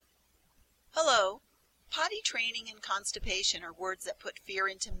Hello. Potty training and constipation are words that put fear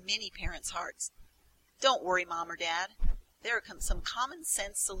into many parents' hearts. Don't worry, Mom or Dad. There are some common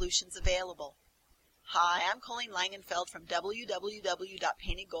sense solutions available. Hi, I'm Colleen Langenfeld from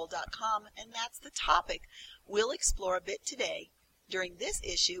www.paintedgold.com, and that's the topic we'll explore a bit today during this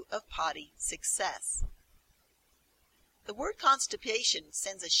issue of Potty Success. The word constipation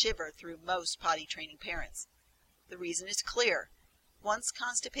sends a shiver through most potty training parents. The reason is clear. Once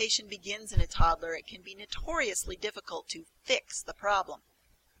constipation begins in a toddler, it can be notoriously difficult to fix the problem.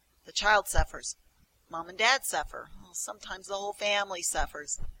 The child suffers. Mom and Dad suffer. Sometimes the whole family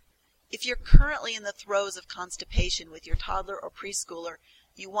suffers. If you're currently in the throes of constipation with your toddler or preschooler,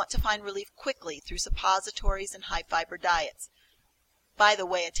 you want to find relief quickly through suppositories and high-fiber diets. By the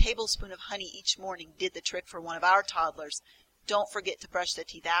way, a tablespoon of honey each morning did the trick for one of our toddlers. Don't forget to brush their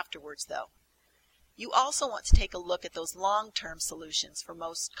teeth afterwards, though. You also want to take a look at those long-term solutions for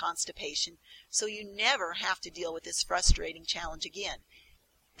most constipation so you never have to deal with this frustrating challenge again.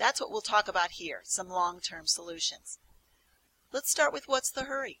 That's what we'll talk about here, some long-term solutions. Let's start with what's the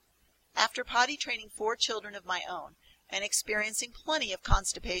hurry. After potty training 4 children of my own and experiencing plenty of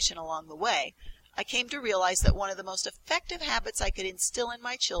constipation along the way, I came to realize that one of the most effective habits I could instill in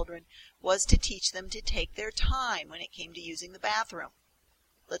my children was to teach them to take their time when it came to using the bathroom.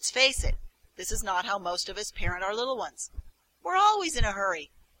 Let's face it, this is not how most of us parent our little ones. We're always in a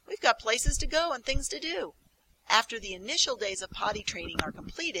hurry. We've got places to go and things to do. After the initial days of potty training are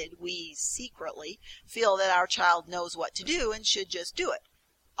completed, we secretly feel that our child knows what to do and should just do it,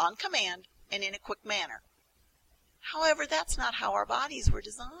 on command and in a quick manner. However, that's not how our bodies were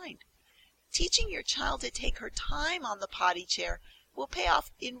designed. Teaching your child to take her time on the potty chair will pay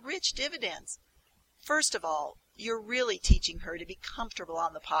off in rich dividends. First of all, you're really teaching her to be comfortable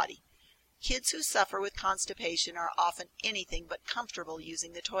on the potty. Kids who suffer with constipation are often anything but comfortable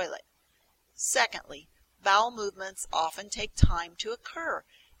using the toilet. Secondly, bowel movements often take time to occur,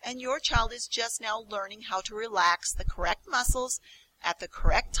 and your child is just now learning how to relax the correct muscles at the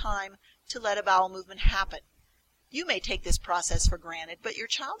correct time to let a bowel movement happen. You may take this process for granted, but your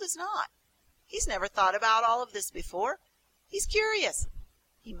child is not. He's never thought about all of this before. He's curious.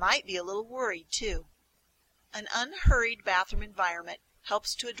 He might be a little worried, too. An unhurried bathroom environment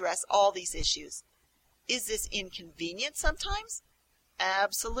helps to address all these issues. Is this inconvenient sometimes?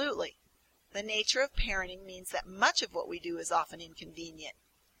 Absolutely. The nature of parenting means that much of what we do is often inconvenient.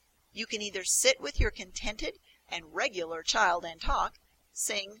 You can either sit with your contented and regular child and talk,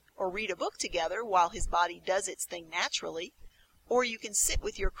 sing, or read a book together while his body does its thing naturally, or you can sit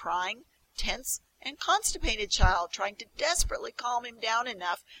with your crying, tense, and constipated child trying to desperately calm him down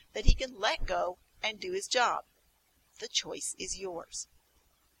enough that he can let go and do his job. The choice is yours.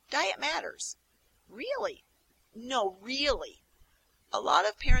 Diet matters. Really? No, really. A lot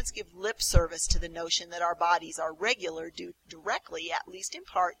of parents give lip service to the notion that our bodies are regular due directly, at least in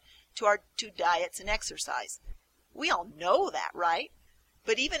part, to diets and exercise. We all know that, right?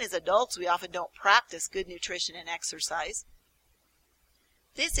 But even as adults, we often don't practice good nutrition and exercise.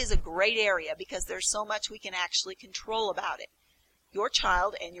 This is a great area because there's so much we can actually control about it. Your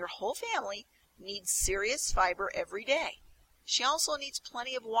child and your whole family needs serious fiber every day. She also needs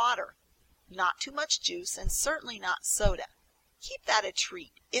plenty of water, not too much juice, and certainly not soda. Keep that a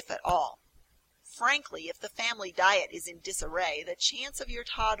treat, if at all. Frankly, if the family diet is in disarray, the chance of your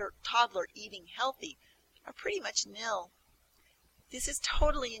toddler eating healthy are pretty much nil. This is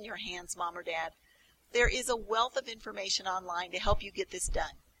totally in your hands, Mom or Dad. There is a wealth of information online to help you get this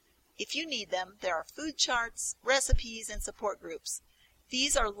done. If you need them, there are food charts, recipes, and support groups.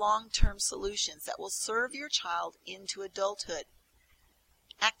 These are long-term solutions that will serve your child into adulthood.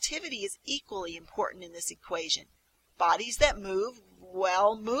 Activity is equally important in this equation. Bodies that move,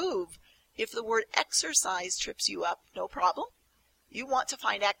 well, move. If the word exercise trips you up, no problem. You want to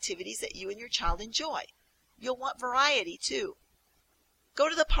find activities that you and your child enjoy. You'll want variety, too. Go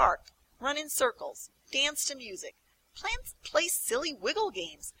to the park, run in circles, dance to music, play silly wiggle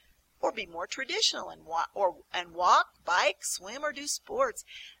games, or be more traditional and walk, bike, swim, or do sports.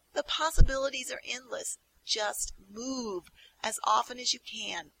 The possibilities are endless. Just move as often as you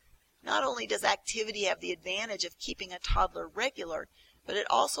can. Not only does activity have the advantage of keeping a toddler regular, but it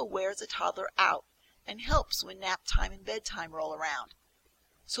also wears a toddler out and helps when nap time and bedtime roll around.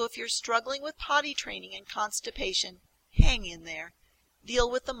 So if you're struggling with potty training and constipation, hang in there.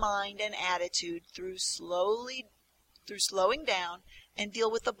 Deal with the mind and attitude through slowing down, and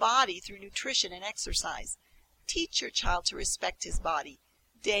deal with the body through nutrition and exercise. Teach your child to respect his body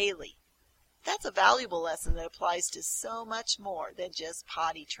daily. That's a valuable lesson that applies to so much more than just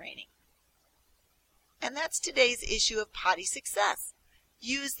potty training. And that's today's issue of Potty Success.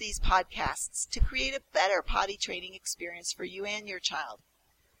 use these podcasts to create a better potty training experience for you and your child.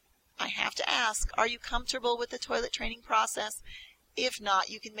 I have to ask, are you comfortable with the toilet training process? If not,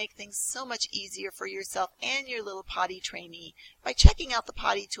 you can make things so much easier for yourself and your little potty trainee by checking out the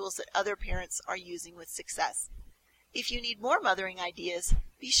potty tools that other parents are using with success. If you need more mothering ideas,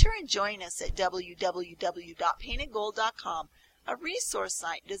 be sure and join us at www.paintedgold.com, a resource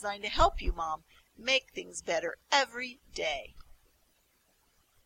site designed to help you, Mom, make things better every day.